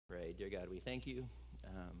Dear God, we thank you,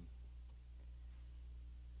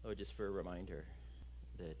 Lord, just for a reminder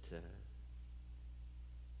that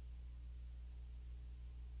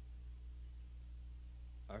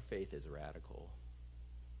our faith is radical.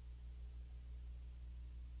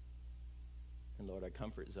 And Lord, our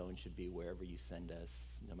comfort zone should be wherever you send us,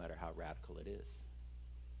 no matter how radical it is.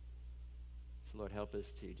 So Lord, help us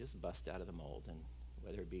to just bust out of the mold, and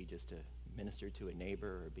whether it be just to minister to a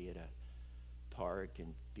neighbor or be at a park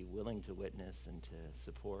and be willing to witness and to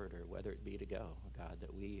support, or whether it be to go, God,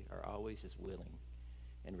 that we are always just willing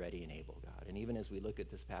and ready and able, God. And even as we look at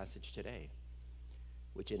this passage today,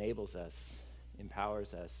 which enables us,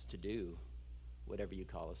 empowers us to do whatever you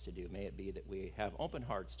call us to do, may it be that we have open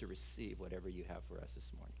hearts to receive whatever you have for us this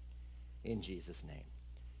morning. In Jesus' name,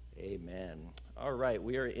 amen. All right,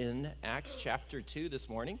 we are in Acts chapter 2 this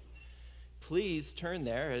morning. Please turn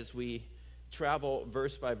there as we travel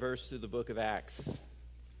verse by verse through the book of Acts.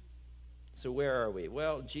 So where are we?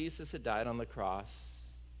 Well, Jesus had died on the cross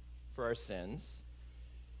for our sins.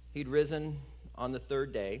 He'd risen on the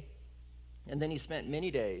third day, and then he spent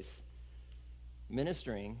many days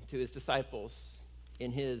ministering to his disciples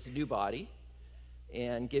in his new body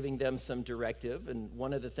and giving them some directive. And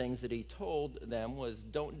one of the things that he told them was,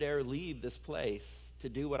 don't dare leave this place to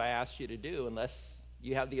do what I asked you to do unless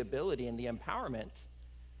you have the ability and the empowerment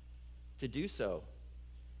to do so.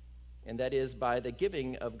 And that is by the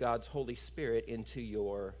giving of God's Holy Spirit into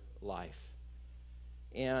your life.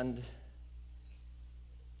 And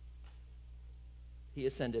he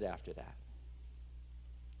ascended after that.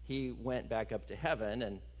 He went back up to heaven,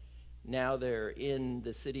 and now they're in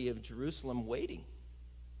the city of Jerusalem waiting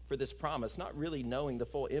for this promise, not really knowing the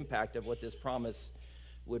full impact of what this promise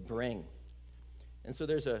would bring. And so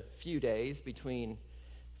there's a few days, between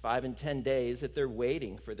 5 and 10 days, that they're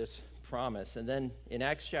waiting for this promise. And then in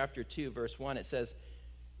Acts chapter 2, verse 1, it says,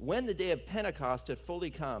 when the day of Pentecost had fully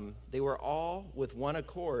come, they were all with one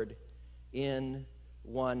accord in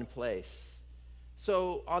one place.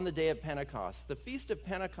 So on the day of Pentecost, the Feast of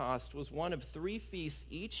Pentecost was one of 3 feasts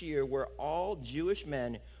each year where all Jewish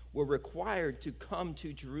men were required to come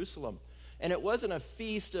to Jerusalem. And it wasn't a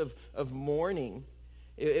feast of mourning.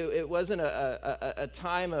 It wasn't a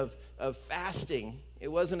time of fasting.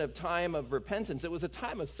 It wasn't a time of repentance. It was a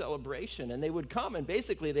time of celebration. And they would come, and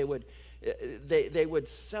basically they would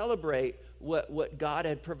celebrate what God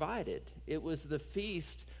had provided. It was the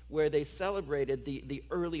feast where they celebrated the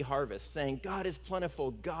early harvest, saying, God is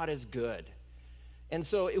plentiful, God is good. And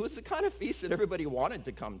so it was the kind of feast that everybody wanted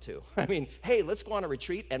to come to. I mean, hey, let's go on a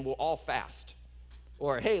retreat and we'll all fast.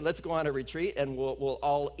 Or, hey, let's go on a retreat and we'll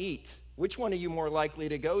all eat. Which one are you more likely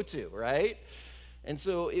to go to, right? And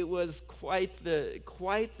so it was quite the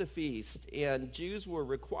feast. And Jews were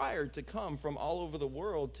required to come from all over the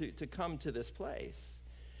world to come to this place.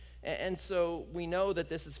 And so we know that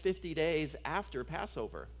this is 50 days after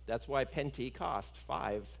Passover. That's why Pentecost,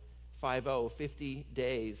 50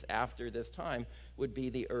 days after this time, would be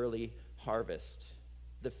the early harvest.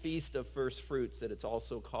 The Feast of First Fruits, that it's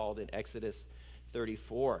also called in Exodus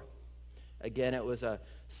 34. Again, it was a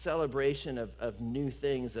celebration of new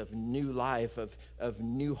things, of new life, of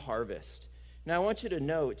new harvest. Now, I want you to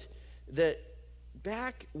note that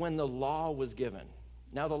back when the law was given,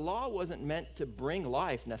 now, the law wasn't meant to bring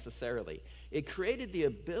life necessarily. It created the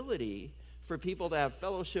ability for people to have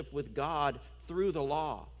fellowship with God through the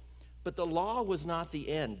law. But the law was not the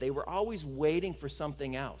end. They were always waiting for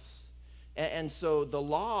something else. And so the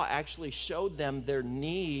law actually showed them their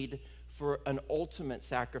need for an ultimate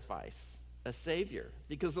sacrifice, a Savior.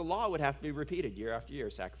 Because the law would have to be repeated year after year,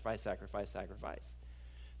 sacrifice, sacrifice, sacrifice.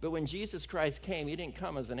 But when Jesus Christ came, he didn't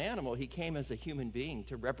come as an animal. He came as a human being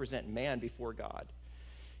to represent man before God.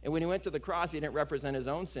 And when he went to the cross, he didn't represent his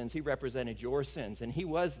own sins. He represented your sins. And he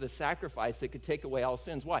was the sacrifice that could take away all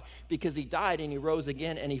sins. Why? Because he died and he rose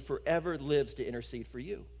again, and he forever lives to intercede for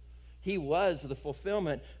you. He was the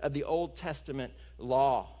fulfillment of the Old Testament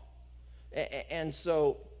law. And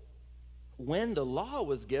so when the law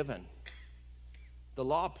was given, the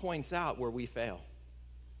law points out where we fail.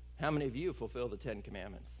 How many of you fulfill the 10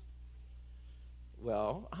 Commandments?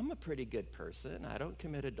 Well, I'm a pretty good person. I don't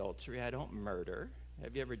commit adultery. I don't murder.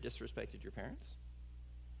 Have you ever disrespected your parents?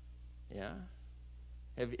 Yeah?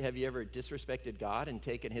 Have you ever disrespected God and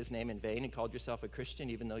taken his name in vain and called yourself a Christian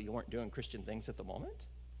even though you weren't doing Christian things at the moment?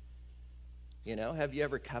 You know, have you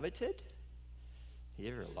ever coveted? Have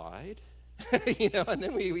you ever lied? You know, and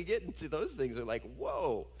then we get into those things. They're like,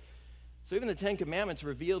 whoa. So even the 10 Commandments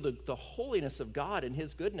reveal the holiness of God and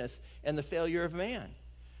his goodness and the failure of man.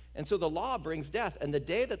 And so the law brings death. And the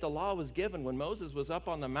day that the law was given, when Moses was up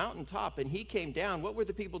on the mountaintop and he came down, what were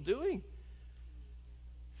the people doing?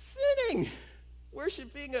 doing?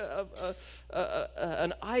 Worshiping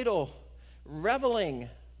an idol, reveling,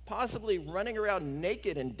 possibly running around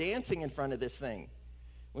naked and dancing in front of this thing.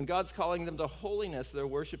 When God's calling them to holiness, they're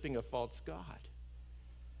worshiping a false god.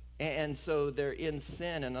 And so they're in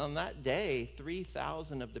sin. And on that day,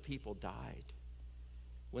 3,000 of the people died.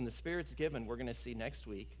 When the Spirit's given, we're going to see next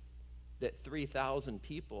week that 3,000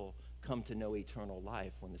 people come to know eternal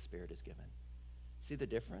life when the Spirit is given. See the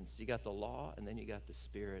difference? You got the law, and then you got the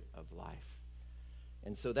Spirit of life.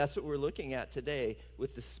 And so that's what we're looking at today,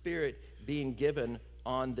 with the Spirit being given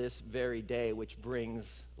on this very day, which brings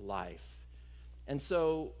life. And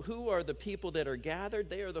so who are the people that are gathered?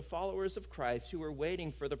 They are the followers of Christ who are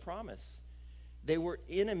waiting for the promise. They were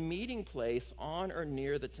in a meeting place on or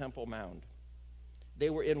near the Temple Mount. They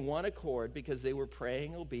were in one accord because they were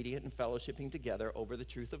praying, obedient, and fellowshipping together over the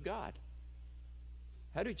truth of God.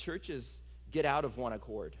 How do churches get out of one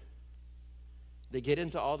accord? They get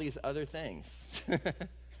into all these other things.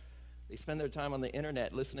 They spend their time on the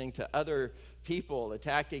internet listening to other people,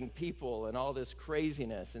 attacking people, and all this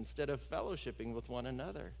craziness instead of fellowshipping with one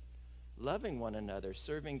another, loving one another,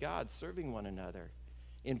 serving God, serving one another,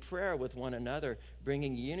 in prayer with one another,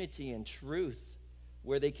 bringing unity and truth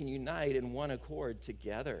where they can unite in one accord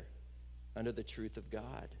together under the truth of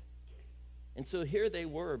God. And so here they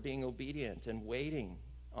were being obedient and waiting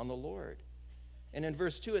on the Lord. And in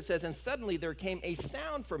verse 2 it says, "And suddenly there came a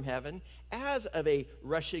sound from heaven as of a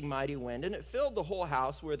rushing mighty wind, and it filled the whole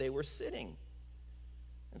house where they were sitting."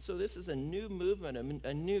 And so this is a new movement,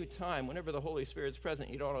 a new time. Whenever the Holy Spirit's present,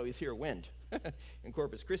 you don't always hear wind. In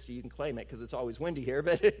Corpus Christi, you can claim it because it's always windy here,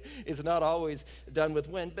 but it's not always done with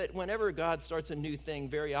wind. But whenever God starts a new thing,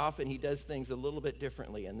 very often he does things a little bit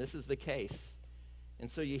differently, and this is the case. And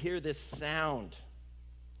so you hear this sound.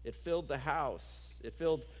 It filled the house. It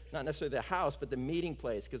filled not necessarily the house, but the meeting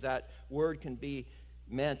place, because that word can be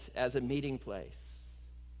meant as a meeting place.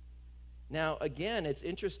 Now, again, it's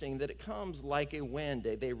interesting that it comes like a wind.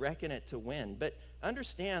 They reckon it to wind. But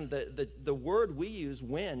understand that the word we use,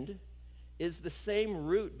 wind, is the same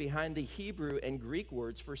root behind the Hebrew and Greek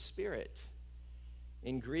words for spirit.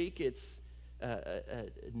 In Greek, it's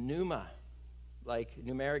pneuma, like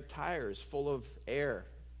numeric tires full of air,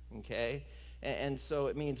 okay? And so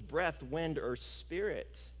it means breath, wind, or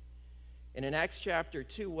spirit. And in Acts chapter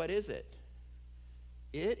 2, what is it?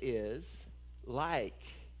 It is like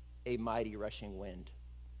a mighty rushing wind.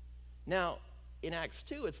 Now, in Acts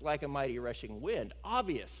 2, it's like a mighty rushing wind.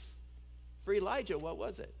 Obvious. For Elijah, what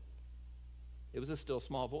was it? It was a still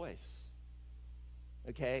small voice.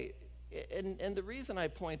 Okay? And the reason I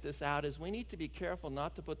point this out is we need to be careful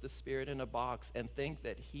not to put the Spirit in a box and think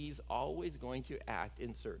that he's always going to act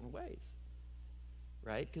in certain ways.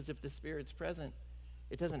 Right? Because if the Spirit's present,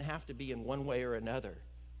 it doesn't have to be in one way or another.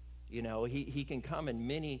 You know, he can come in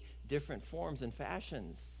many different forms and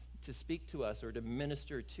fashions to speak to us or to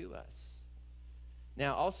minister to us.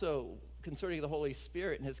 Now, also, concerning the Holy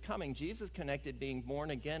Spirit and his coming, Jesus connected being born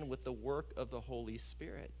again with the work of the Holy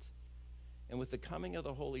Spirit. And with the coming of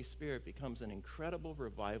the Holy Spirit becomes an incredible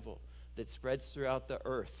revival that spreads throughout the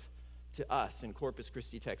earth to us in Corpus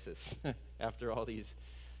Christi, Texas, after all these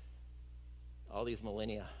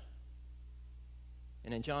millennia.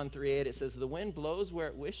 And in John 3:8 it says, "The wind blows where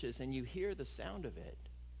it wishes, and you hear the sound of it,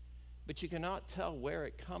 but you cannot tell where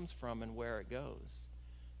it comes from and where it goes.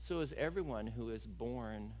 So is everyone who is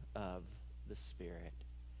born of the Spirit."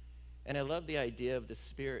 And I love the idea of the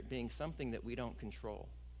Spirit being something that we don't control,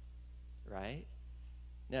 right?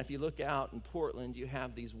 Now, if you look out in Portland, you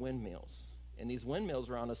have these windmills, and these windmills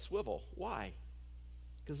are on a swivel. Why?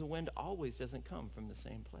 Because the wind always doesn't come from the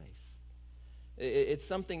same place. It's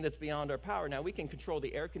something that's beyond our power. Now, we can control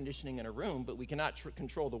the air conditioning in a room, but we cannot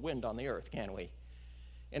control the wind on the earth, can we?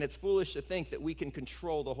 And it's foolish to think that we can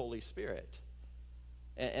control the Holy Spirit.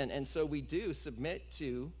 And so we do submit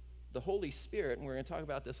to the Holy Spirit, and we're going to talk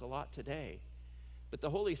about this a lot today. But the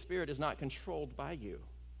Holy Spirit is not controlled by you.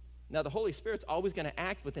 Now, the Holy Spirit's always going to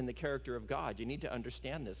act within the character of God. You need to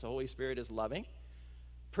understand this. The Holy Spirit is loving,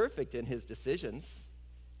 perfect in his decisions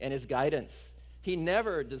and his guidance. He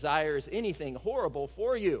never desires anything horrible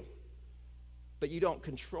for you. But you don't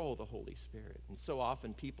control the Holy Spirit. And so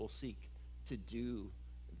often people seek to do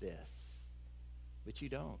this. But you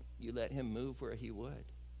don't. You let him move where he would.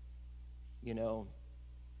 You know,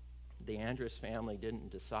 the Andrus family didn't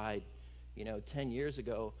decide, 10 years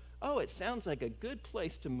ago, oh, it sounds like a good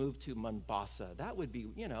place to move to, Mombasa. That would be,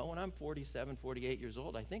 when I'm 47, 48 years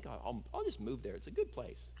old, I think I'll just move there. It's a good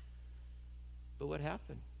place. But what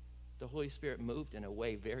happened? The Holy Spirit moved in a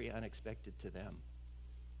way very unexpected to them.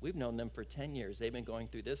 We've known them for 10 years. They've been going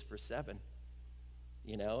through this for 7,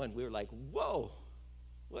 and we were like, whoa,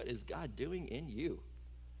 What is God doing in you?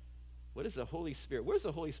 What is the Holy Spirit? Where's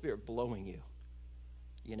the Holy Spirit blowing you?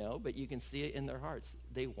 But you can see it in their hearts.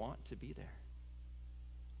 They want to be there.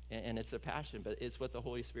 And it's a passion, but it's what the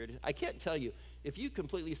Holy Spirit is. I can't tell you, if you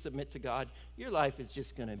completely submit to God, your life is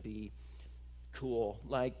just going to be cool.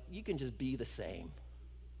 Like, you can just be the same.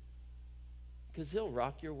 Because he'll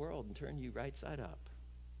rock your world and turn you right side up,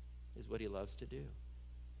 is what he loves to do.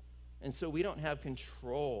 And so we don't have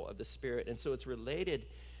control of the Spirit. And so it's related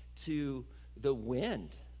to the wind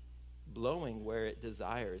blowing where it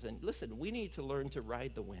desires. And listen, we need to learn to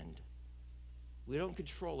ride the wind. We don't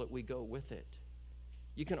control it, we go with it.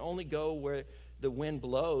 You can only go where the wind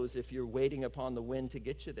blows if you're waiting upon the wind to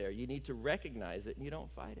get you there. You need to recognize it, and you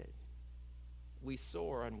don't fight it. We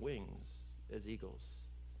soar on wings as eagles,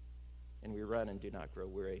 and we run and do not grow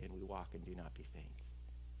weary, and we walk and do not be faint.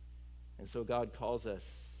 And so God calls us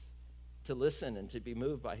to listen and to be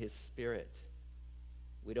moved by his Spirit.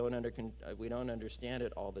 We don't understand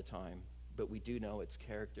it all the time, but we do know its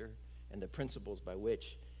character and the principles by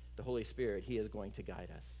which the Holy Spirit, he is going to guide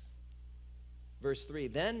us. Verse 3,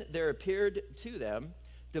 then there appeared to them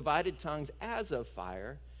divided tongues as of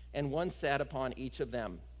fire, and one sat upon each of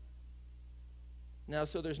them. Now,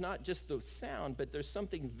 so there's not just the sound, but there's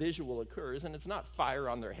something visual occurs, and it's not fire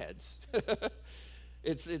on their heads.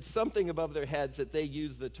 It's something above their heads that they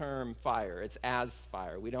use the term fire. It's as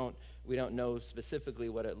fire. We don't know specifically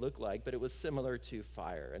what it looked like, but it was similar to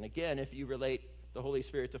fire. And again, if you relate the Holy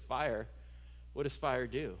Spirit to fire, what does fire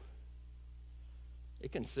do?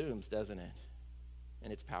 It consumes, doesn't it?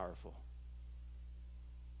 And it's powerful.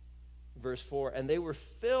 Verse 4, and they were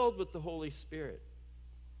filled with the Holy Spirit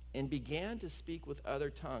and began to speak with other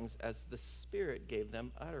tongues as the Spirit gave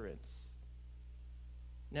them utterance.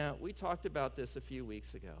 Now, we talked about this a few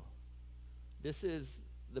weeks ago. This is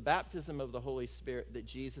the baptism of the Holy Spirit that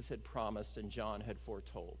Jesus had promised and John had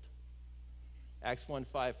foretold. Acts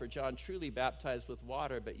 1:5, for John truly baptized with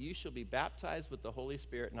water, but you shall be baptized with the Holy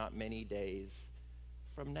Spirit not many days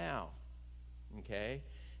from now. Okay?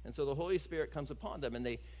 And so the Holy Spirit comes upon them and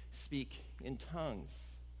they speak in tongues.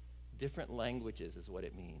 Different languages is what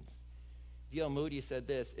it means. D.L. Moody said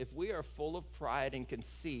this, if we are full of pride and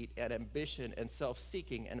conceit and ambition and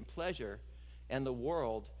self-seeking and pleasure and the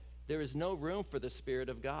world, there is no room for the Spirit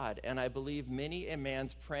of God. And I believe many a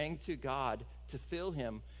man's praying to God to fill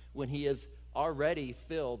him when he is already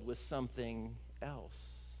filled with something else.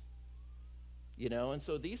 And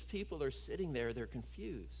so these people are sitting there, they're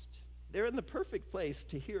confused. They're in the perfect place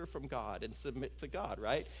to hear from God and submit to God,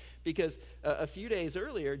 right? Because a few days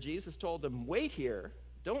earlier, Jesus told them, wait here.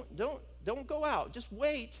 Don't go out. Just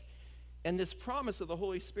wait. And this promise of the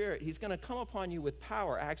Holy Spirit, he's going to come upon you with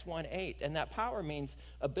power, Acts 1:8. And that power means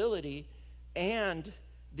ability and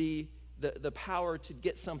the power to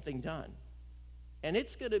get something done. And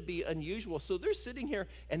it's going to be unusual. So they're sitting here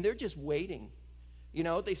and they're just waiting.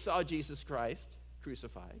 They saw Jesus Christ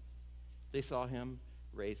crucified. They saw him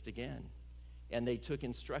raised again. And they took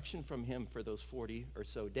instruction from him for those 40 or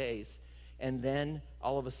so days. And then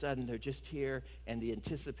all of a sudden they're just here and the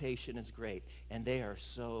anticipation is great. And they are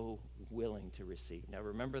so willing to receive. Now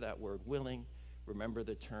remember that word willing. Remember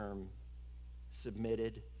the term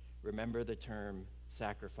submitted. Remember the term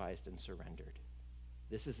sacrificed and surrendered.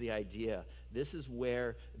 This is the idea. This is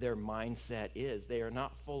where their mindset is. They are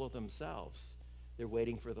not full of themselves. They're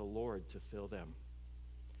waiting for the Lord to fill them.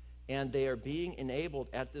 And they are being enabled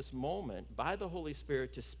at this moment by the Holy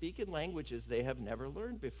Spirit to speak in languages they have never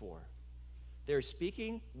learned before. They're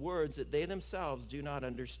speaking words that they themselves do not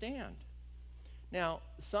understand. Now,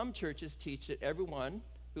 some churches teach that everyone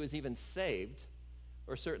who is even saved,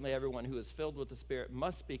 or certainly everyone who is filled with the Spirit,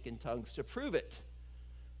 must speak in tongues to prove it.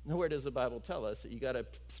 Nowhere does the Bible tell us that you got to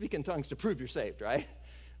speak in tongues to prove you're saved, right?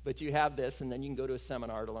 But you have this, and then you can go to a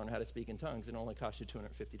seminar to learn how to speak in tongues, and it only costs you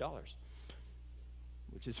 $250.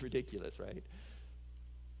 Which is ridiculous, right?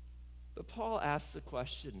 But Paul asks the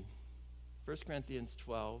question. 1 Corinthians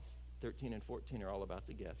 12, 13, and 14 are all about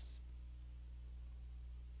the gifts.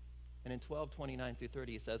 And in 12, 29 through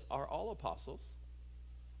 30, he says, are all apostles?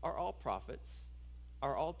 Are all prophets?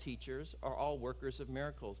 Are all teachers? Are all workers of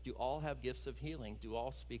miracles? Do all have gifts of healing? Do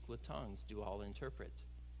all speak with tongues? Do all interpret?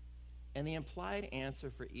 And the implied answer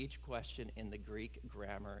for each question in the Greek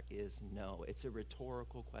grammar is no. It's a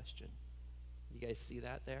rhetorical question. You guys see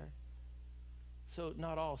that there? So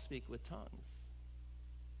not all speak with tongues.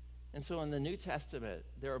 And so in the New Testament,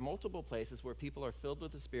 there are multiple places where people are filled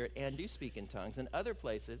with the Spirit and do speak in tongues. And other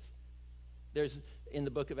places, in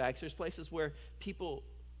the book of Acts, there's places where people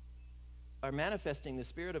are manifesting the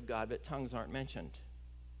Spirit of God, but tongues aren't mentioned.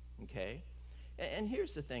 Okay? And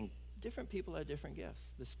here's the thing. Different people have different gifts.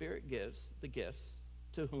 The Spirit gives the gifts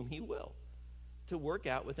to whom he will, to work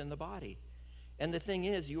out within the body. And the thing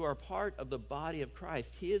is, you are part of the body of Christ.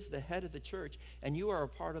 He is the head of the church, and you are a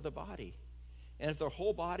part of the body. And if the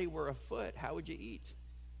whole body were a foot, how would you eat?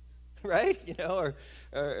 Right? You know,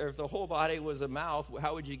 or if the whole body was a mouth,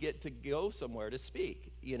 how would you get to go somewhere to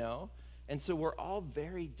speak? You know? And so we're all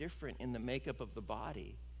very different in the makeup of the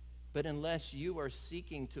body. But unless you are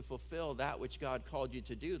seeking to fulfill that which God called you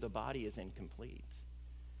to do, the body is incomplete.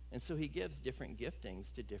 And so he gives different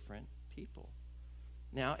giftings to different people.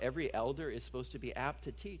 Now, every elder is supposed to be apt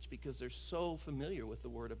to teach because they're so familiar with the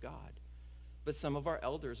Word of God. But some of our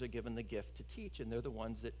elders are given the gift to teach, and they're the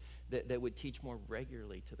ones that would teach more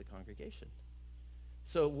regularly to the congregation.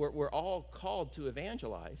 So we're all called to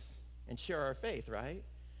evangelize and share our faith, right?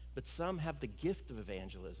 But some have the gift of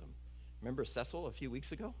evangelism. Remember Cecil a few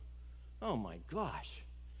weeks ago? Oh my gosh.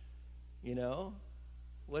 You know,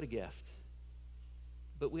 what a gift.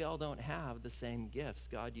 But we all don't have the same gifts.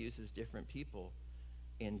 God uses different people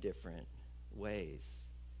in different ways.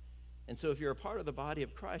 And so if you're a part of the body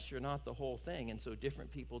of Christ, you're not the whole thing. And so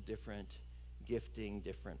different people, different gifting,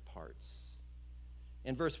 different parts.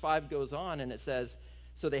 And verse 5 goes on and it says,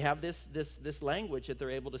 so they have this language that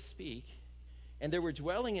they're able to speak. And there were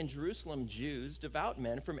dwelling in Jerusalem Jews, devout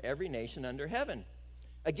men from every nation under heaven.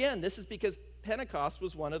 Again, this is because Pentecost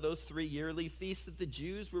was one of those 3 yearly feasts that the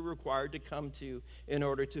Jews were required to come to in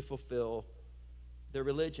order to fulfill their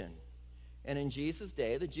religion. And in Jesus'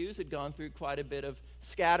 day, the Jews had gone through quite a bit of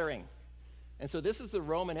scattering. And so this is the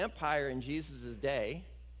Roman Empire in Jesus' day.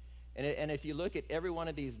 And if you look at every one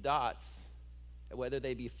of these dots, whether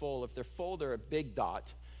they be full, if they're full, they're a big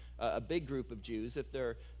dot, a big group of Jews. If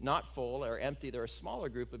they're not full or empty, they're a smaller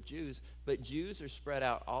group of Jews. But Jews are spread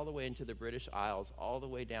out all the way into the British Isles, all the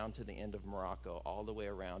way down to the end of Morocco, all the way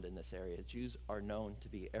around in this area. Jews are known to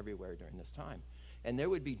be everywhere during this time. And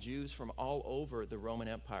there would be Jews from all over the Roman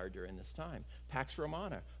Empire during this time. Pax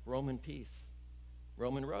Romana, Roman peace,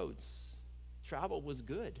 Roman roads. Travel was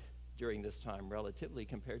good during this time relatively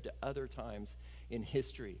compared to other times in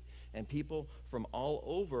history. And people from all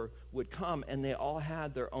over would come, and they all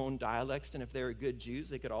had their own dialects. And if they were good Jews,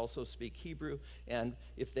 they could also speak Hebrew. And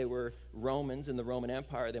if they were Romans in the Roman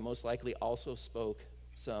Empire, they most likely also spoke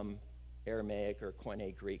some Aramaic or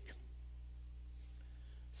Koine Greek.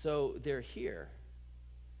 So they're here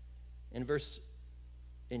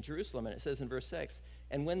in Jerusalem, and it says in verse 6,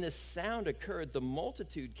 and when this sound occurred, the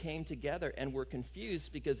multitude came together and were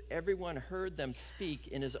confused because everyone heard them speak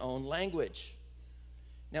in his own language.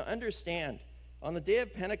 Now understand, on the day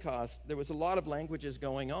of Pentecost, there was a lot of languages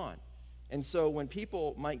going on. And so when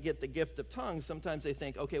people might get the gift of tongues, sometimes they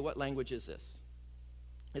think, okay, what language is this?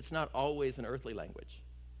 It's not always an earthly language.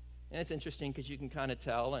 And it's interesting because you can kind of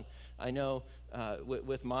tell. And I know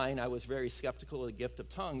with mine, I was very skeptical of the gift of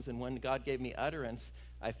tongues. And when God gave me utterance,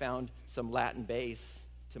 I found some Latin base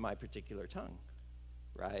to my particular tongue,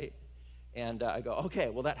 right? And I go, okay,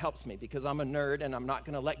 well, that helps me because I'm a nerd and I'm not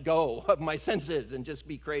going to let go of my senses and just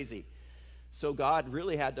be crazy. So God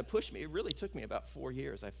really had to push me. It really took me about 4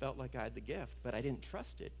 years. I felt like I had the gift, but I didn't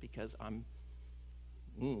trust it because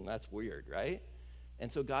that's weird, right? And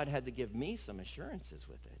so God had to give me some assurances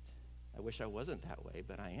with it. I wish I wasn't that way,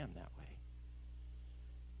 but I am that way.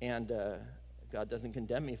 And God doesn't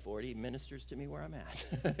condemn me for it. He ministers to me where I'm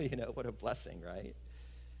at. You know, what a blessing, right?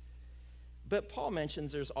 But Paul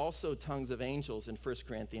mentions there's also tongues of angels in 1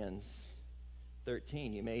 Corinthians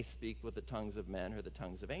 13. You may speak with the tongues of men or the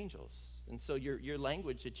tongues of angels. And so your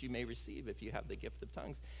language that you may receive if you have the gift of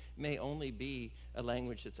tongues may only be a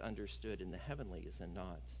language that's understood in the heavenlies and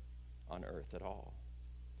not on earth at all.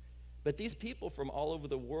 But these people from all over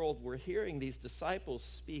the world were hearing these disciples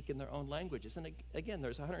speak in their own languages. And again,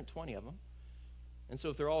 there's 120 of them. And so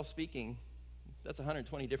if they're all speaking, that's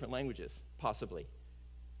 120 different languages, possibly,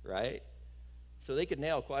 right? So they could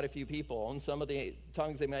nail quite a few people. And some of the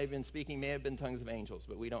tongues they may have been speaking may have been tongues of angels,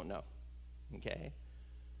 but we don't know, okay?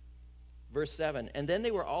 Verse 7, and then they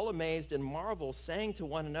were all amazed and marveled, saying to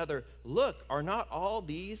one another, look, are not all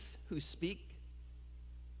these who speak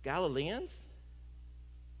Galileans?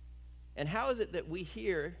 And how is it that we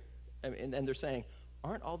hear, and they're saying,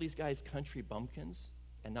 aren't all these guys country bumpkins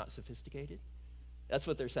and not sophisticated? That's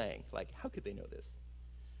what they're saying. Like, how could they know this?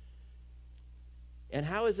 And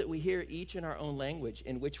how is it we hear each in our own language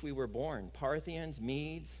in which we were born? Parthians,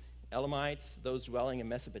 Medes, Elamites, those dwelling in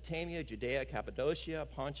Mesopotamia, Judea, Cappadocia,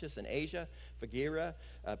 Pontus and Asia, Phrygia,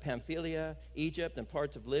 Pamphylia, Egypt, and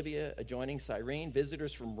parts of Libya adjoining Cyrene,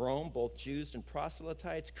 visitors from Rome, both Jews and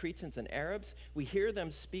proselytes, Cretans and Arabs. We hear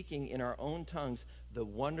them speaking in our own tongues the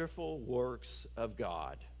wonderful works of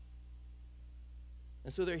God.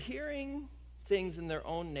 And so they're hearing things in their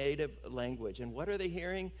own native language. And what are they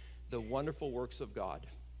hearing? The wonderful works of God.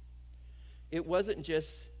 It wasn't just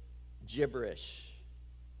gibberish.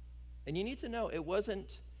 And you need to know, it wasn't,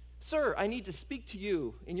 sir, I need to speak to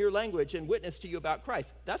you in your language and witness to you about Christ.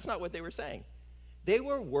 That's not what they were saying. They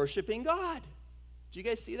were worshiping God. Do you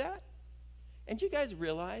guys see that? And do you guys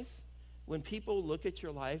realize when people look at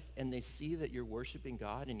your life and they see that you're worshiping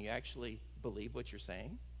God and you actually believe what you're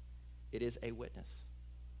saying, it is a witness.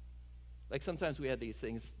 Like sometimes we have these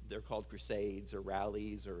things, they're called crusades or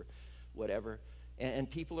rallies or whatever, and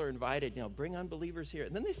people are invited, bring unbelievers here.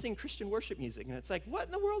 And then they sing Christian worship music, and it's like, what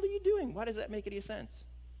in the world are you doing? Why does that make any sense?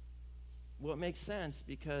 Well, it makes sense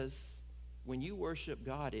because when you worship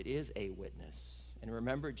God, it is a witness. And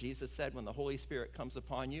remember, Jesus said when the Holy Spirit comes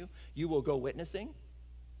upon you, you will go witnessing.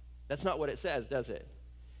 That's not what it says, does it?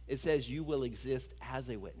 It says you will exist as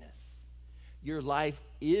a witness. Your life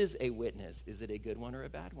is a witness. Is it a good one or a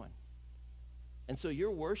bad one? And so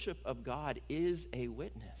your worship of God is a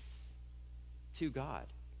witness to God,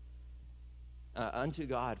 unto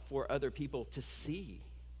God for other people to see.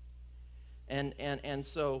 And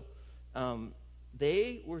so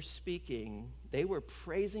they were speaking, they were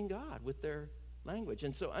praising God with their language.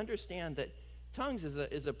 And so understand that tongues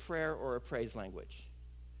is a prayer or a praise language.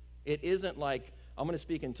 It isn't like, I'm going to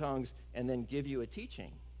speak in tongues and then give you a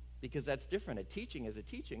teaching, because that's different. A teaching is a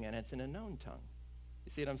teaching, and it's in a known tongue.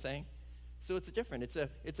 You see what I'm saying? So it's different.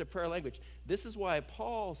 It's a prayer language. This is why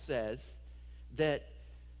Paul says that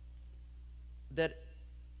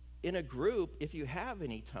in a group, if you have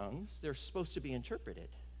any tongues, they're supposed to be interpreted,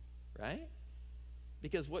 right?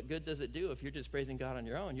 Because what good does it do if you're just praising God on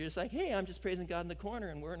your own? You're just like, hey, I'm just praising God in the corner,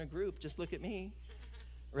 and we're in a group. Just look at me,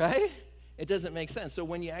 right? It doesn't make sense. So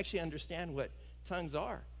when you actually understand what tongues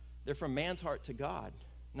are, they're from man's heart to God,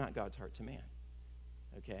 not God's heart to man,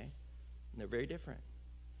 okay? And they're very different.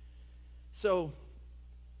 So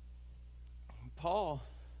Paul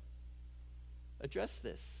addressed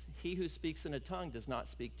this. He who speaks in a tongue does not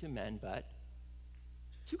speak to men, but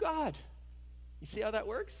to God. You see how that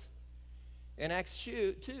works? In Acts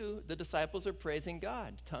 2, the disciples are praising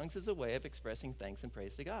God. Tongues is a way of expressing thanks and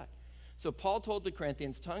praise to God. So Paul told the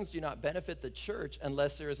Corinthians, tongues do not benefit the church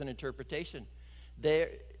unless there is an interpretation.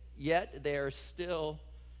 Yet they are still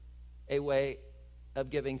a way of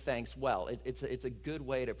giving thanks well. It's a good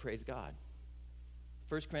way to praise God.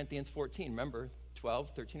 1 Corinthians 14, remember,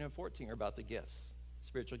 12, 13, and 14 are about the gifts,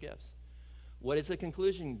 spiritual gifts. What is the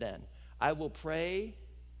conclusion then? I will pray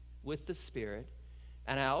with the Spirit,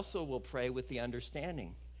 and I also will pray with the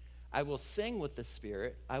understanding. I will sing with the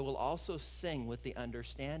Spirit. I will also sing with the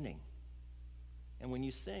understanding. And when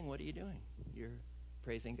you sing, what are you doing? You're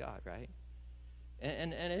praising God, right?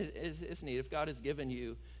 And it's neat. If God has given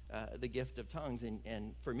you the gift of tongues,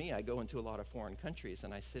 and for me, I go into a lot of foreign countries,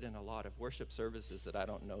 and I sit in a lot of worship services that I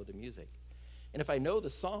don't know the music. And if I know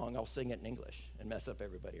the song, I'll sing it in English and mess up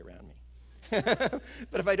everybody around me.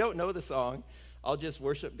 But if I don't know the song, I'll just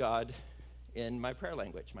worship God in my prayer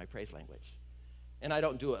language, my praise language. And I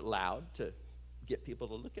don't do it loud to get people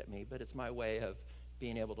to look at me, but it's my way of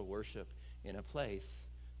being able to worship in a place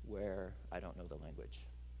where I don't know the language.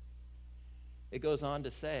 It goes on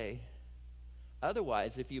to say,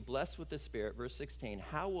 otherwise, if you bless with the Spirit, verse 16,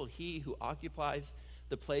 how will he who occupies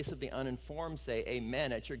the place of the uninformed say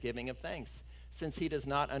amen at your giving of thanks, since he does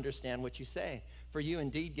not understand what you say? For you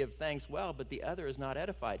indeed give thanks well, but the other is not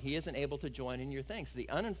edified. He isn't able to join in your thanks. The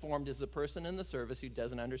uninformed is the person in the service who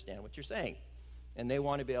doesn't understand what you're saying, and they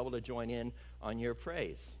want to be able to join in on your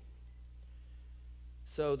praise.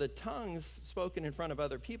 So the tongues spoken in front of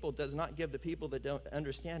other people does not give the people that don't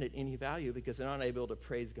understand it any value, because they're not able to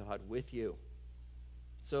praise God with you.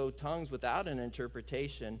 So tongues without an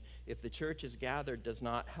interpretation, if the church is gathered, does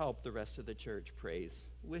not help the rest of the church praise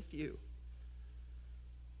with you.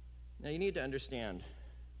 Now you need to understand,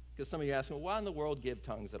 because some of you ask, well, why in the world give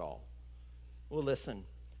tongues at all? Well, listen,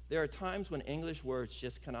 there are times when English words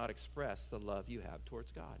just cannot express the love you have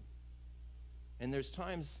towards God. And there's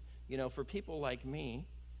times, for people like me,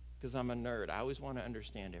 because I'm a nerd, I always want to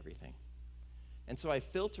understand everything. And so I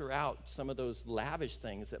filter out some of those lavish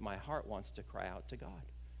things that my heart wants to cry out to God,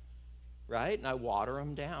 right? And I water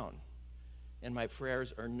them down. And my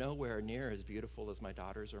prayers are nowhere near as beautiful as my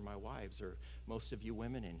daughters or my wives or most of you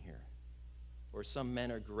women in here. Or some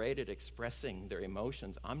men are great at expressing their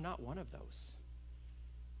emotions. I'm not one of those.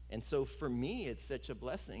 And so for me, it's such a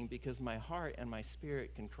blessing because my heart and my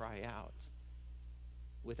spirit can cry out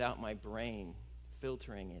without my brain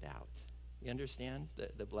filtering it out. You understand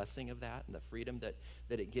the blessing of that and the freedom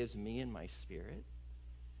that it gives me in my spirit?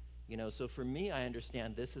 So for me, I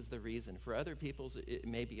understand this is the reason. For other people, it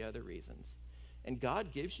may be other reasons. And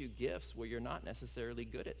God gives you gifts where you're not necessarily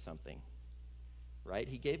good at something, right?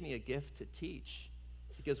 He gave me a gift to teach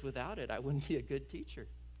because without it, I wouldn't be a good teacher.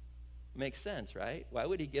 Makes sense, right? Why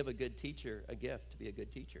would he give a good teacher a gift to be a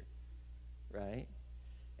good teacher, right?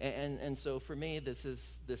 And so for me, this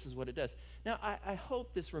is what it does. Now, I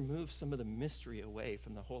hope this removes some of the mystery away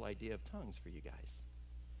from the whole idea of tongues for you guys,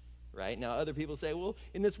 right? Now, other people say, well,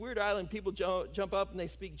 in this weird island, people jump up and they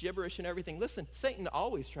speak gibberish and everything. Listen, Satan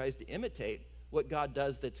always tries to imitate what God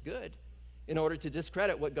does that's good in order to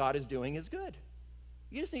discredit what God is doing is good.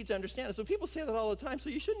 You just need to understand it. So people say that all the time, so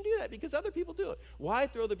you shouldn't do that because other people do it. Why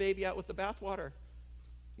throw the baby out with the bathwater?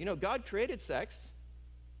 You know, God created sex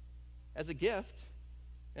as a gift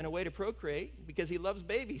and a way to procreate because he loves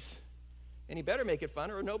babies. And he better make it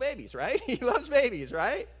fun or no babies, right? He loves babies,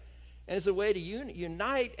 right? And it's a way to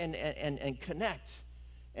unite and connect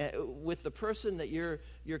with the person that you're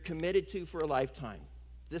committed to for a lifetime.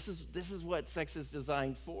 This is what sex is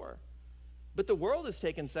designed for. But the world has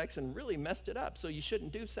taken sex and really messed it up, so you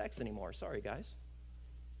shouldn't do sex anymore. Sorry, guys.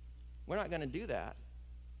 We're not going to do that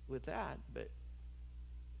with that, but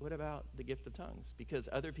what about the gift of tongues? Because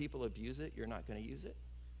other people abuse it, you're not going to use it.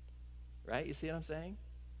 Right? You see what I'm saying?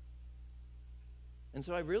 And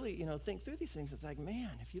so I really, think through these things. It's like,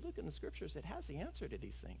 man, if you look in the scriptures, it has the answer to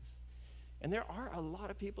these things. And there are a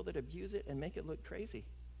lot of people that abuse it and make it look crazy.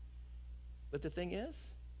 But the thing is,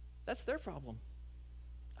 that's their problem.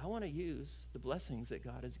 I want to use the blessings that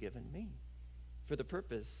God has given me for the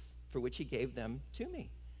purpose for which he gave them to me.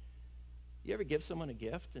 You ever give someone a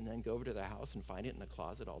gift and then go over to their house and find it in the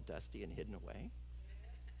closet all dusty and hidden away?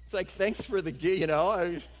 It's like, thanks for the gift,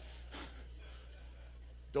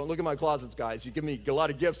 Don't look at my closets, guys. You give me a lot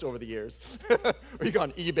of gifts over the years. Or you go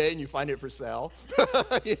on eBay and you find it for sale.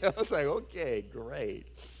 It's like, okay, great.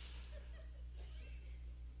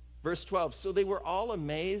 Verse 12, so they were all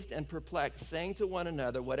amazed and perplexed, saying to one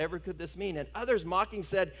another, whatever could this mean? And others mocking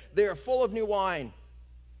said, they are full of new wine.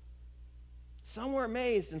 Some were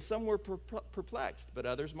amazed and some were perplexed, but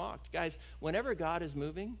others mocked. Guys, whenever God is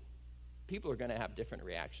moving, people are going to have different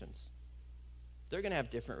reactions. They're going to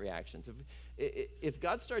have different reactions. If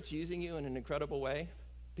God starts using you in an incredible way,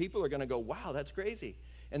 people are going to go, wow, that's crazy.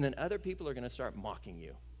 And then other people are going to start mocking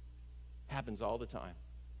you. Happens all the time.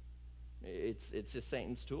 It's just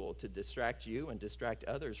Satan's tool to distract you and distract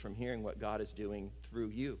others from hearing what God is doing through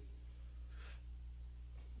you.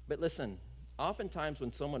 But listen, oftentimes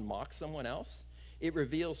when someone mocks someone else, it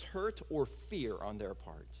reveals hurt or fear on their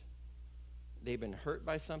part. They've been hurt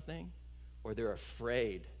by something or they're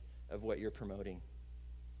afraid of what you're promoting.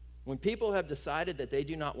 When people have decided that they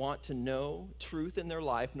do not want to know truth in their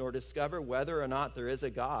life nor discover whether or not there is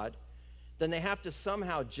a God, then they have to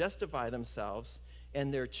somehow justify themselves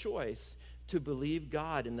and their choice to believe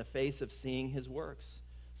God in the face of seeing his works.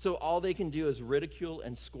 So all they can do is ridicule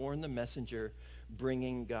and scorn the messenger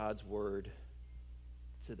bringing God's word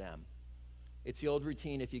to them. It's the old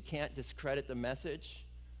routine. If you can't discredit the message,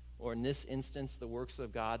 or in this instance, the works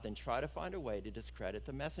of God, then try to find a way to discredit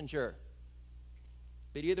the messenger.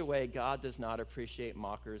 But either way, God does not appreciate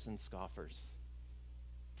mockers and scoffers.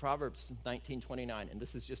 Proverbs 19:29, and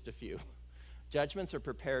this is just a few. Judgments are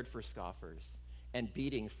prepared for scoffers, and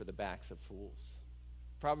beatings for the backs of fools.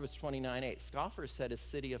 Proverbs 29:8, scoffers set a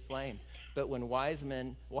city aflame, but when wise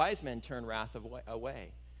men turn wrath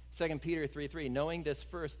away. 2 Peter 3:3, knowing this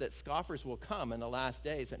first, that scoffers will come in the last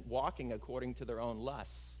days and walking according to their own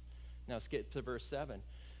lusts. Now skip to verse 7.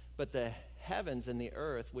 But the heavens and the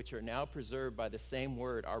earth, which are now preserved by the same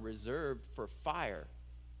word, are reserved for fire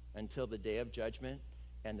until the day of judgment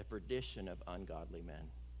and the perdition of ungodly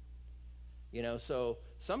men. So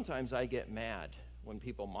sometimes I get mad when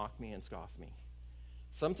people mock me and scoff me.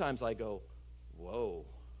 Sometimes I go, whoa,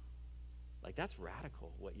 like that's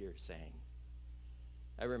radical what you're saying.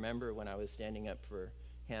 I remember when I was standing up for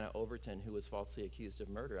Hannah Overton, who was falsely accused of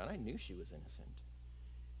murder, and I knew she was innocent.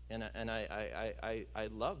 And I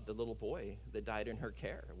loved the little boy that died in her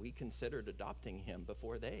care. We considered adopting him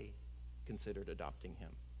before they considered adopting him.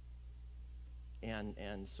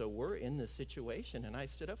 And so we're in this situation, and I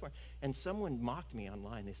stood up for it. And someone mocked me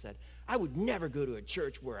online. They said, I would never go to a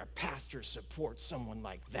church where a pastor supports someone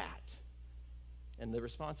like that. And the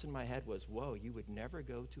response in my head was, whoa, you would never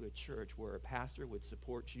go to a church where a pastor would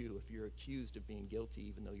support you if you're accused of being guilty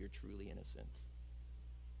even though you're truly innocent.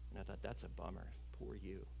 And I thought, that's a bummer. Poor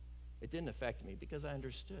you. It didn't affect me because I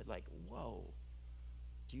understood, like, whoa,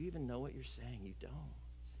 do you even know what you're saying? You don't.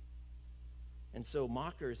 And so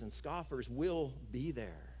mockers and scoffers will be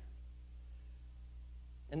there.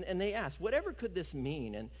 And they ask, whatever could this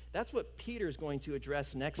mean? And that's what Peter's going to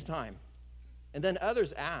address next time. And then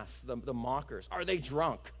others ask the mockers, are they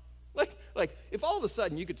drunk? Like, Like, if all of a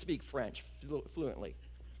sudden you could speak French fluently,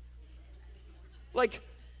 like,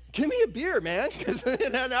 give me a beer, man, because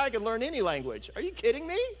now I can learn any language. Are you kidding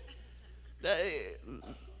me?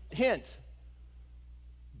 Hint,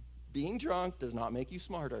 being drunk does not make you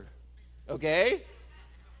smarter, okay?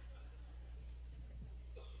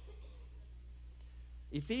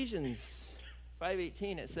 Ephesians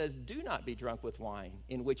 5:18, it says, do not be drunk with wine,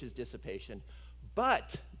 in which is dissipation,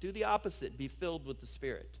 but do the opposite, be filled with the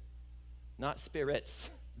Spirit. Not spirits,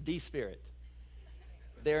 the Spirit.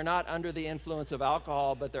 They're not under the influence of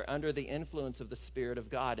alcohol, but they're under the influence of the Spirit of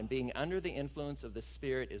God. And being under the influence of the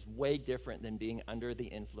Spirit is way different than being under the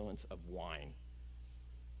influence of wine.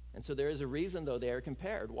 And so there is a reason, though, they are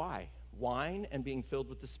compared. Why? Wine and being filled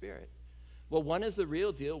with the Spirit. Well, one is the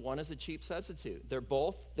real deal, one is a cheap substitute.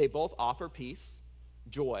 They both offer peace,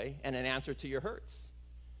 joy, and an answer to your hurts.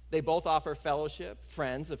 They both offer fellowship,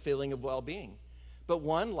 friends, a feeling of well-being. But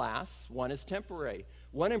one lasts, one is temporary.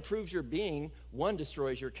 One improves your being, one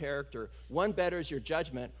destroys your character. One betters your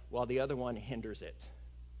judgment, while the other one hinders it.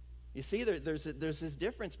 You see, there's this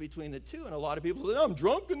difference between the two, and a lot of people say, I'm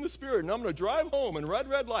drunk in the Spirit, and I'm going to drive home and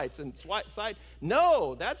red lights and side.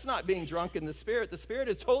 No, that's not being drunk in the Spirit. The Spirit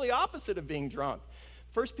is totally opposite of being drunk.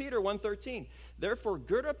 1 Peter 1:13, therefore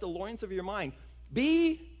gird up the loins of your mind.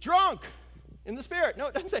 Be drunk in the Spirit. No,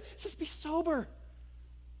 it doesn't say, it says be sober.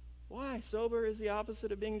 Why? Sober is the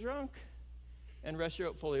opposite of being drunk. And rest your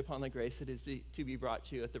hope fully upon the grace that is to be brought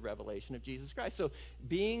to you at the revelation of Jesus Christ. So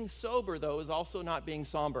being sober, though, is also not being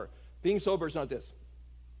somber. Being sober is not this.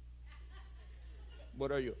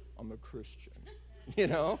 What are you? I'm a Christian. You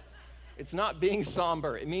know? It's not being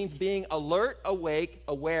somber. It means being alert, awake,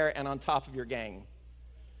 aware, and on top of your game.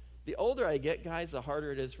 The older I get, guys, the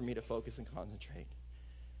harder it is for me to focus and concentrate.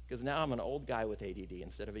 Because now I'm an old guy with ADD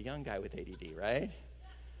instead of a young guy with ADD, right?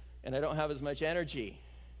 And I don't have as much energy,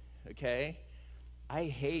 okay? I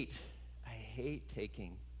hate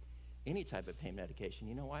taking any type of pain medication.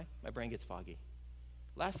 You know why? My brain gets foggy.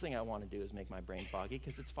 Last thing I want to do is make my brain foggy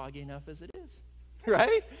because it's foggy enough as it is,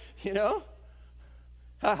 right? You know?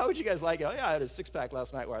 How would you guys like it? Oh, yeah, I had a six-pack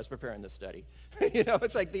last night while I was preparing this study. You know,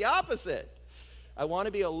 it's like the opposite. I want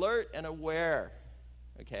to be alert and aware,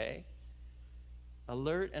 okay?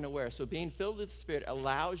 Alert and aware. So being filled with the Spirit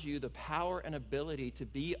allows you the power and ability to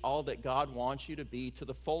be all that God wants you to be to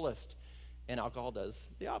the fullest. And alcohol does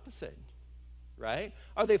the opposite, right?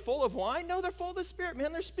 Are they full of wine? No, they're full of the Spirit.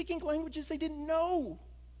 Man, they're speaking languages they didn't know.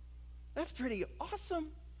 That's pretty awesome.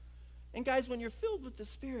 And guys, when you're filled with the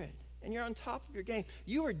Spirit and you're on top of your game,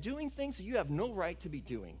 you are doing things that you have no right to be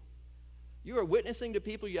doing. You are witnessing to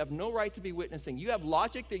people you have no right to be witnessing. You have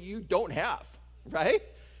logic that you don't have, right?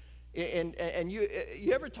 And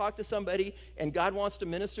you ever talk to somebody and God wants to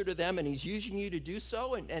minister to them and he's using you to do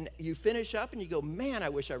so, and you finish up and you go, man, I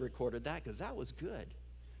wish I recorded that because that was good.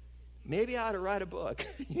 Maybe I ought to write a book,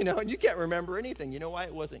 you know, and you can't remember anything. You know why?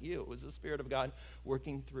 It wasn't you. It was the Spirit of God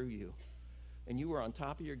working through you. And you were on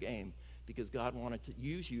top of your game because God wanted to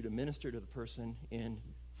use you to minister to the person in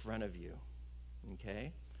front of you,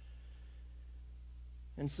 okay?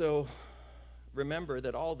 And so remember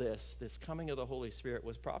that all this coming of the Holy Spirit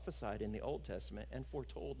was prophesied in the Old Testament and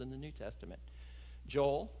foretold in the New Testament.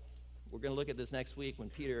 Joel, we're going to look at this next week when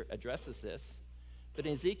Peter addresses this, but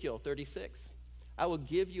in Ezekiel 36, I will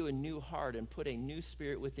give you a new heart and put a new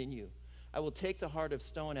spirit within you. I will take the heart of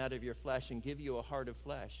stone out of your flesh and give you a heart of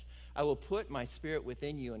flesh. I will put my spirit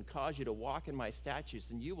within you and cause you to walk in my statutes,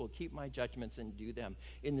 and you will keep my judgments and do them.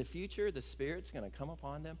 In the future, the Spirit's going to come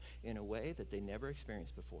upon them in a way that they never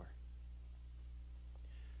experienced before.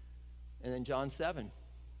 And then John 7,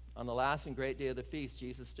 on the last and great day of the feast,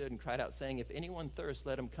 Jesus stood and cried out, saying, if anyone thirsts,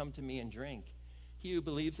 let him come to me and drink. He who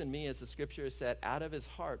believes in me, as the scripture has said, out of his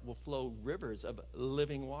heart will flow rivers of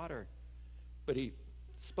living water. But he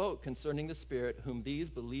spoke concerning the Spirit, whom these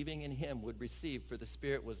believing in him would receive, for the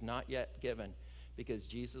Spirit was not yet given, because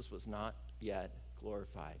Jesus was not yet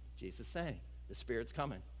glorified. Jesus saying, the Spirit's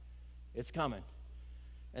coming. It's coming.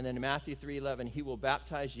 And then in Matthew 3:11, he will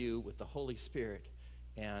baptize you with the Holy Spirit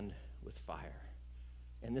and with fire.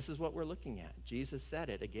 And this is what we're looking at. Jesus said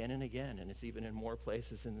it again and again, and it's even in more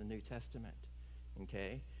places in the New Testament.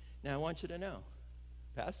 Okay? Now I want you to know,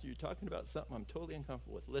 Pastor, you're talking about something I'm totally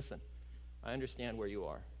uncomfortable with. Listen, I understand where you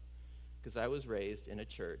are, because I was raised in a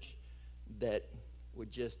church that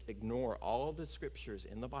would just ignore all of the scriptures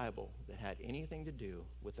in the Bible that had anything to do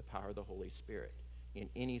with the power of the Holy Spirit in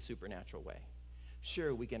any supernatural way.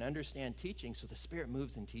 Sure, we can understand teaching, so the Spirit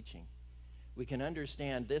moves in teaching. We can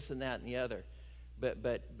understand this and that and the other.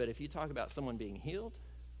 But if you talk about someone being healed,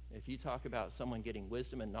 if you talk about someone getting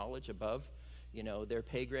wisdom and knowledge above, you know, their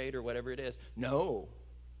pay grade or whatever it is, no.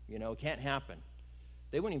 Can't happen.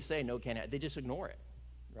 They wouldn't even say no, can't happen. They just ignore it,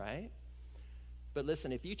 right? But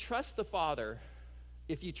listen, if you trust the Father,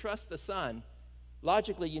 if you trust the Son,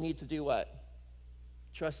 logically you need to do what?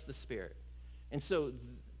 Trust the Spirit. And so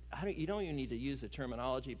you don't even need to use the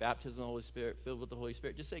terminology, baptism of the Holy Spirit, filled with the Holy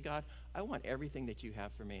Spirit. Just say, God, I want everything that you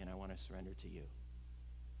have for me, and I want to surrender to you.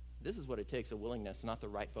 This is what it takes, a willingness, not the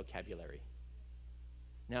right vocabulary.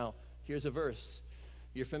 Now, here's a verse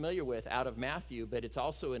you're familiar with out of Matthew, but it's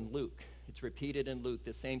also in Luke. It's repeated in Luke,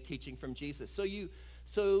 the same teaching from Jesus.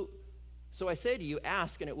 So I say to you,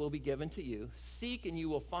 ask and it will be given to you. Seek and you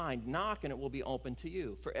will find. Knock and it will be opened to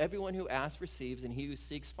you. For everyone who asks receives, and he who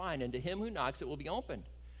seeks finds. And to him who knocks it will be opened.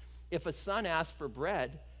 If a son asks for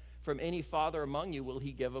bread from any father among you, will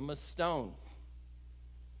he give him a stone?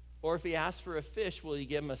 Or if he asks for a fish, will he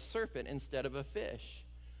give him a serpent instead of a fish?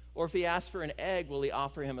 Or if he asks for an egg, will he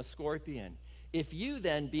offer him a scorpion? If you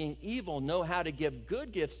then, being evil, know how to give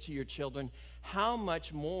good gifts to your children, how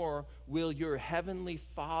much more will your heavenly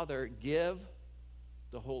Father give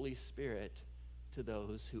the Holy Spirit to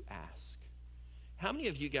those who ask? How many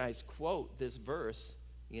of you guys quote this verse,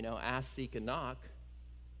 ask, seek, and knock,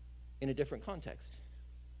 in a different context?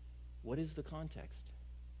 What is the context?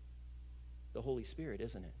 The Holy Spirit,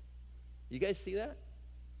 isn't it? You guys see that?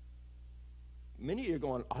 Many of you are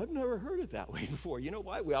going, I've never heard it that way before. You know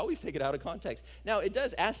why? We always take it out of context. Now, it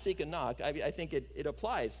does ask, seek, and knock. I think it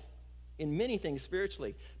applies in many things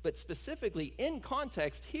spiritually. But specifically in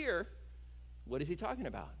context here, what is he talking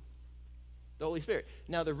about? The Holy Spirit.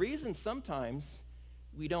 Now, the reason sometimes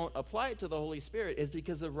we don't apply it to the Holy Spirit is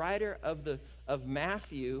because the writer of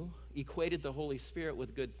Matthew equated the Holy Spirit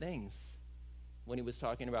with good things when he was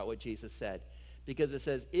talking about what Jesus said. Because it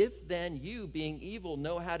says, if then you, being evil,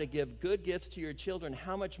 know how to give good gifts to your children,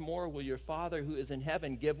 how much more will your Father who is in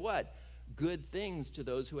heaven give what? Good things to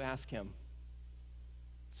those who ask him.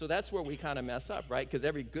 So that's where we kind of mess up, right? Because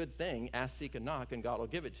every good thing, ask, seek, and knock, and God will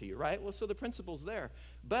give it to you, right? Well, so the principle's there.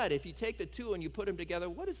 But if you take the two and you put them together,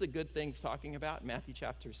 what is the good things talking about? Matthew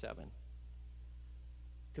chapter 7.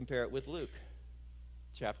 Compare it with Luke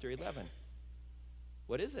chapter 11.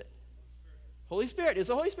 What is it? Holy Spirit. Is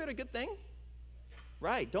the Holy Spirit a good thing?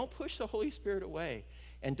 Right. Don't push the Holy Spirit away.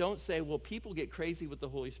 And don't say, well, people get crazy with the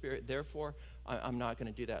Holy Spirit, therefore I'm not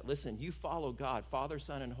going to do that. Listen, you follow God, Father,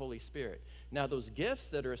 Son, and Holy Spirit. Now, those gifts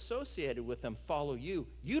that are associated with them follow you.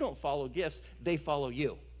 You don't follow gifts. They follow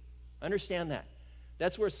you. Understand that.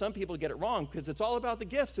 That's where some people get it wrong, because it's all about the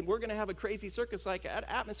gifts, and we're going to have a crazy circus-like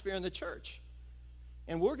atmosphere in the church.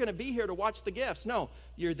 And we're going to be here to watch the gifts. No,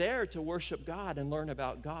 you're there to worship God and learn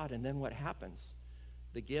about God, and then what happens?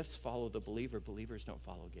 The gifts follow the believer. Believers don't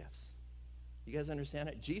follow gifts. You guys understand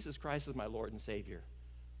it? Jesus Christ is my Lord and Savior,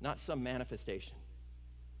 not some manifestation,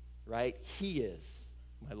 right? He is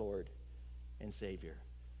my Lord and Savior.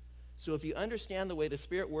 So if you understand the way the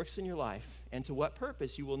Spirit works in your life and to what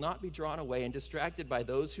purpose, you will not be drawn away and distracted by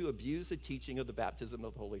those who abuse the teaching of the baptism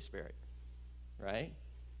of the Holy Spirit, right?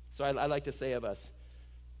 So I like to say of us,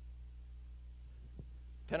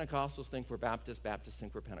 Pentecostals think we're Baptists, Baptists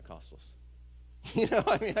think we're Pentecostals.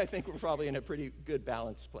 I think we're probably in a pretty good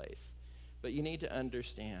balanced place. But you need to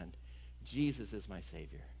understand, Jesus is my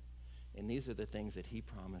Savior. And these are the things that he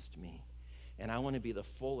promised me. And I want to be the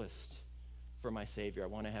fullest for my Savior. I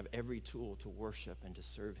want to have every tool to worship and to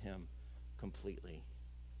serve him completely.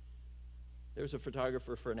 There's a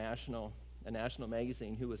photographer for a national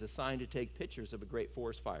magazine who was assigned to take pictures of a great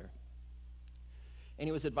forest fire. And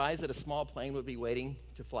he was advised that a small plane would be waiting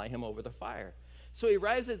to fly him over the fire. So he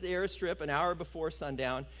arrives at the airstrip an hour before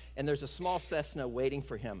sundown, and there's a small Cessna waiting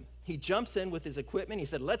for him. He jumps in with his equipment. He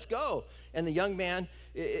said, let's go. And the young man,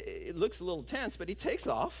 it looks a little tense, but he takes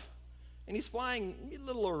off. And he's flying a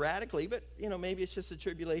little erratically, but, maybe it's just a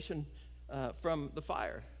tribulation from the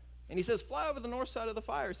fire. And he says, fly over the north side of the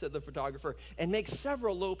fire, said the photographer, and make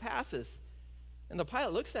several low passes. And the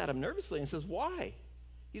pilot looks at him nervously and says, why?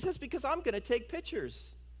 He says, because I'm going to take pictures.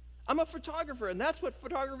 I'm a photographer, and that's what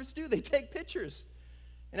photographers do. They take pictures.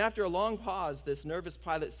 And after a long pause, this nervous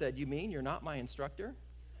pilot said, you mean you're not my instructor?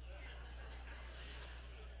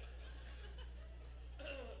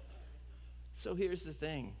 So here's the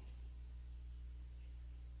thing.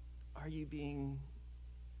 Are you being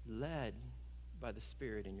led by the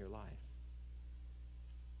Spirit in your life?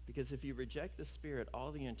 Because if you reject the Spirit,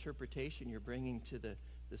 all the interpretation you're bringing to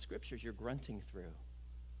the Scriptures, you're grunting through.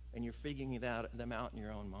 And you're figuring them out in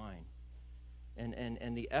your own mind.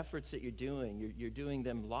 And the efforts that you're doing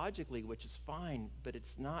them logically, which is fine, but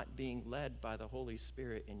it's not being led by the Holy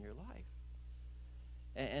Spirit in your life.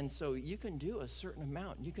 And so you can do a certain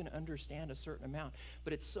amount. You can understand a certain amount.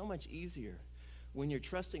 But it's so much easier when you're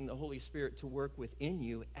trusting the Holy Spirit to work within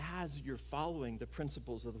you as you're following the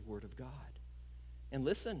principles of the Word of God. And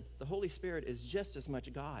listen, the Holy Spirit is just as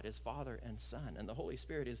much God as Father and Son. And the Holy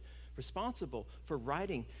Spirit is responsible for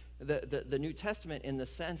writing the New Testament in the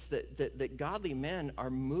sense that godly men are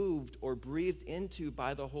moved or breathed into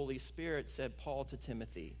by the Holy Spirit, said Paul to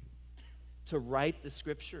Timothy, to write the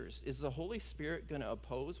Scriptures. Is the Holy Spirit going to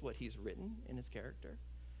oppose what he's written in his character?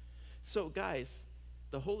 So guys,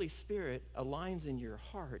 the Holy Spirit aligns in your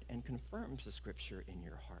heart and confirms the Scripture in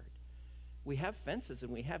your heart. We have fences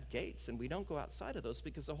and we have gates, and we don't go outside of those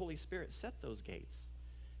because the Holy Spirit set those gates.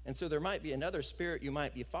 And so there might be another spirit you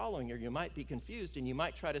might be following, or you might be confused, and you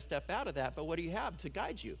might try to step out of that, but what do you have to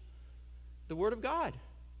guide you? The Word of God.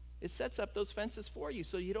 It sets up those fences for you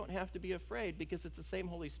so you don't have to be afraid, because it's the same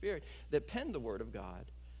Holy Spirit that penned the Word of God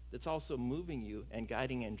that's also moving you and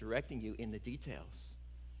guiding and directing you in the details.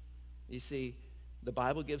 You see, the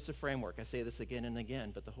Bible gives the framework. I say this again and again,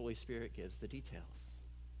 but the Holy Spirit gives the details.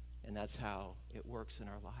 And that's how it works in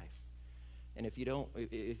our life. And if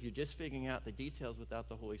you're just figuring out the details without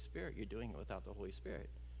the Holy Spirit, you're doing it without the Holy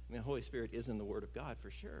Spirit. I mean, the Holy Spirit is in the Word of God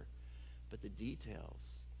for sure, but the details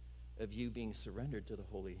of you being surrendered to the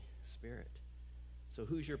Holy Spirit. So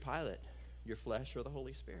who's your pilot? Your flesh or the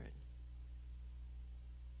Holy Spirit?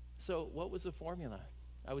 So what was the formula?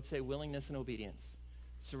 I would say willingness and obedience.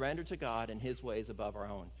 Surrender to God and his ways above our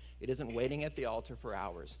own. It isn't waiting at the altar for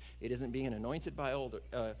hours. It isn't being anointed by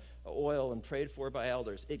oil and prayed for by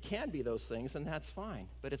elders. It can be those things, and that's fine.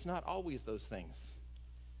 But it's not always those things.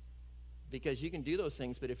 Because you can do those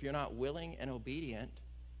things, but if you're not willing and obedient,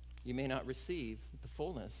 you may not receive the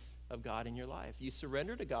fullness of God in your life. You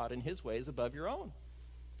surrender to God and his ways above your own.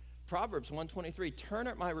 Proverbs 1:23, turn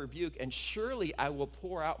at my rebuke, and surely I will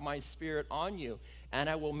pour out my Spirit on you, and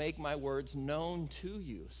I will make my words known to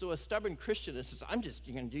you. So a stubborn Christian that says, I'm just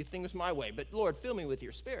going to do things my way, but Lord, fill me with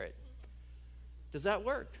your Spirit. Does that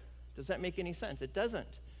work? Does that make any sense? It doesn't.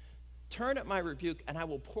 Turn at my rebuke, and I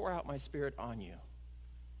will pour out my Spirit on you,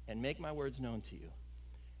 and make my words known to you.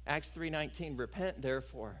 Acts 3:19, repent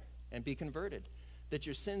therefore, and be converted, that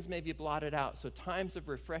your sins may be blotted out, so times of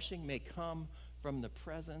refreshing may come from the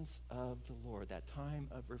presence of the Lord, that time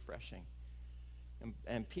of refreshing.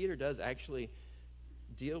 And Peter does actually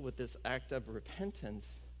deal with this act of repentance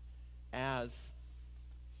as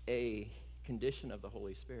a condition of the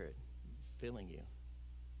Holy Spirit filling you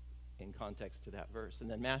in context to that verse. And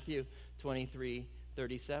then Matthew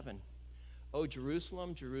 23:37. O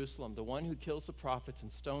Jerusalem, Jerusalem, the one who kills the prophets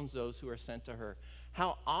and stones those who are sent to her.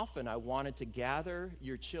 How often I wanted to gather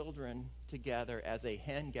your children together as a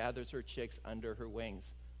hen gathers her chicks under her wings.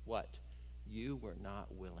 What? You were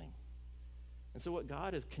not willing. And so what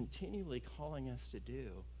God is continually calling us to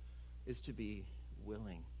do is to be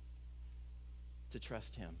willing to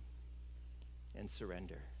trust him and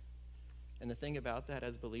surrender. And the thing about that,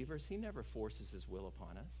 as believers, he never forces his will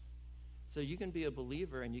upon us. So you can be a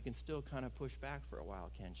believer and you can still kind of push back for a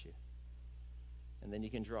while, can't you? And then you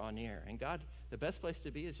can draw near. And God, the best place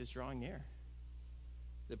to be is just drawing near.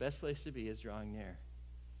 The best place to be is drawing near.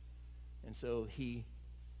 And so he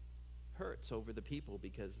hurts over the people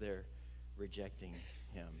because they're rejecting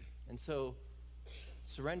him. And so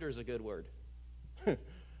surrender is a good word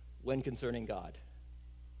when concerning God.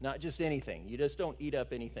 Not just anything. You just don't eat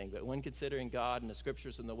up anything, but when considering God and the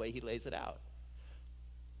Scriptures and the way he lays it out.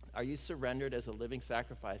 Are you surrendered as a living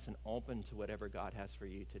sacrifice and open to whatever God has for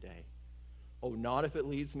you today? Oh, not if it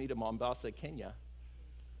leads me to Mombasa, Kenya.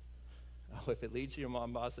 Oh, if it leads you to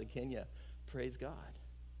Mombasa, Kenya, praise God.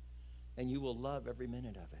 And you will love every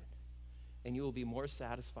minute of it. And you will be more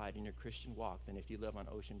satisfied in your Christian walk than if you live on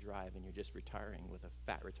Ocean Drive and you're just retiring with a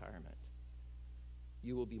fat retirement.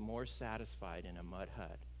 You will be more satisfied in a mud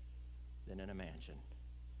hut than in a mansion.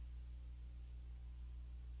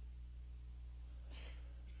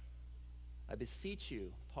 I beseech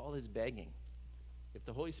you, Paul is begging. If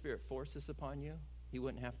the Holy Spirit forced this upon you, he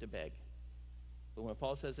wouldn't have to beg. But when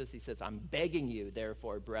Paul says this, he says, I'm begging you,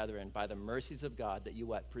 therefore, brethren, by the mercies of God, that you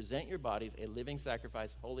what? Present your bodies a living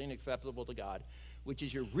sacrifice, holy and acceptable to God, which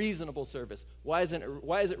is your reasonable service. Why is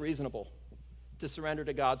it reasonable to surrender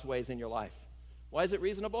to God's ways in your life? Why is it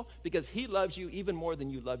reasonable? Because he loves you even more than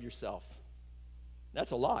you love yourself.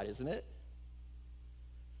 That's a lot, isn't it?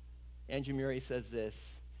 Andrew Murray says this,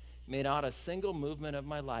 may not a single movement of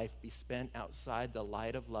my life be spent outside the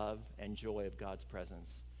light of love and joy of God's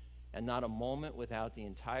presence, and not a moment without the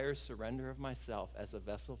entire surrender of myself as a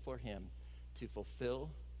vessel for him to fill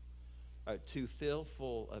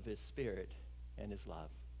full of his Spirit and his love.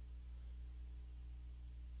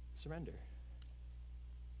 Surrender.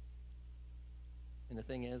 And the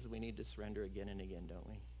thing is, we need to surrender again and again, don't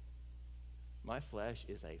we? My flesh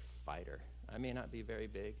is a fighter. I may not be very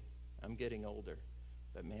big. I'm getting older.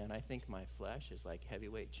 But man, I think my flesh is like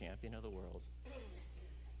heavyweight champion of the world.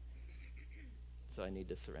 So I need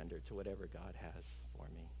to surrender to whatever God has for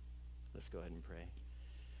me. Let's go ahead and pray.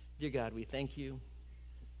 Dear God, we thank you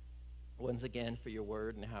once again for your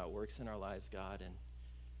word and how it works in our lives, God. And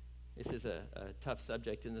this is a tough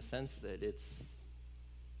subject in the sense that it's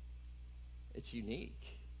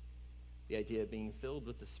unique. The idea of being filled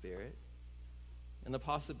with the Spirit and the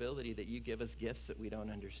possibility that you give us gifts that we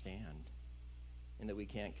don't understand and that we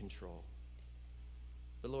can't control.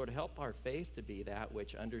 But Lord, help our faith to be that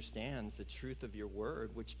which understands the truth of your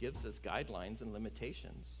word, which gives us guidelines and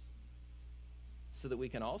limitations, so that we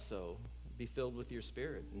can also be filled with your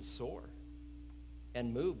Spirit and soar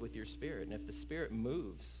and move with your Spirit. And if the Spirit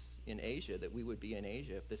moves in Asia, that we would be in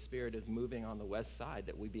Asia. If the Spirit is moving on the west side,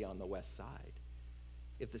 that we be on the west side.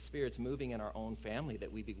 If the Spirit's moving in our own family,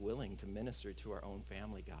 that we be willing to minister to our own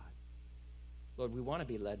family, God. Lord, we want to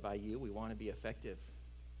be led by you. We want to be effective.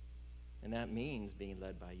 And that means being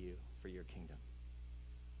led by you for your kingdom.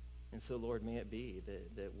 And so, Lord, may it be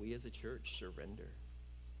that we as a church surrender.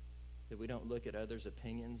 That we don't look at others'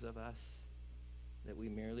 opinions of us. That we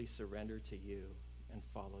merely surrender to you and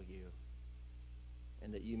follow you.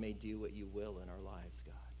 And that you may do what you will in our lives,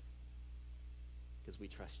 God. Because we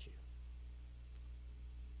trust you.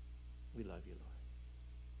 We love you,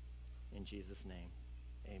 Lord. In Jesus' name,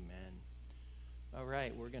 amen. All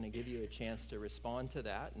right, we're going to give you a chance to respond to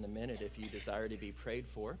that in a minute if you desire to be prayed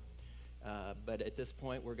for. But at this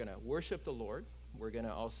point, we're going to worship the Lord. We're going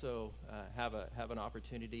to also have an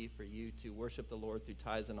opportunity for you to worship the Lord through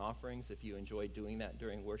tithes and offerings if you enjoy doing that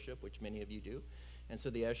during worship, which many of you do. And so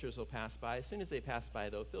the ushers will pass by. As soon as they pass by,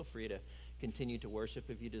 though, feel free to continue to worship.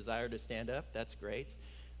 If you desire to stand up, that's great.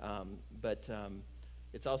 But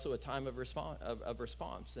it's also a time of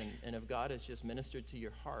response. And if God has just ministered to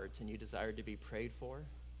your heart and you desire to be prayed for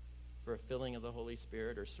a filling of the Holy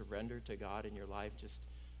Spirit or surrender to God in your life just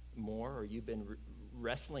more, or you've been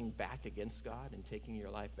wrestling back against God and taking your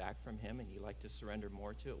life back from him and you like to surrender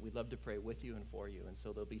more to it, we'd love to pray with you and for you. And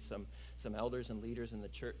so there'll be some elders and leaders in the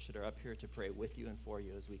church that are up here to pray with you and for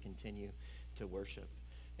you as we continue to worship.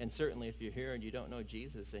 And certainly if you're here and you don't know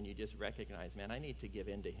Jesus and you just recognize, man, I need to give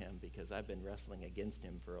in to him because I've been wrestling against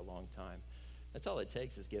him for a long time. That's all it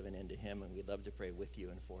takes is giving in to him, and we'd love to pray with you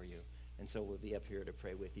and for you. And so we'll be up here to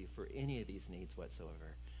pray with you for any of these needs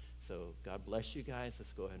whatsoever. So God bless you guys.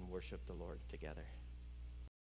 Let's go ahead and worship the Lord together.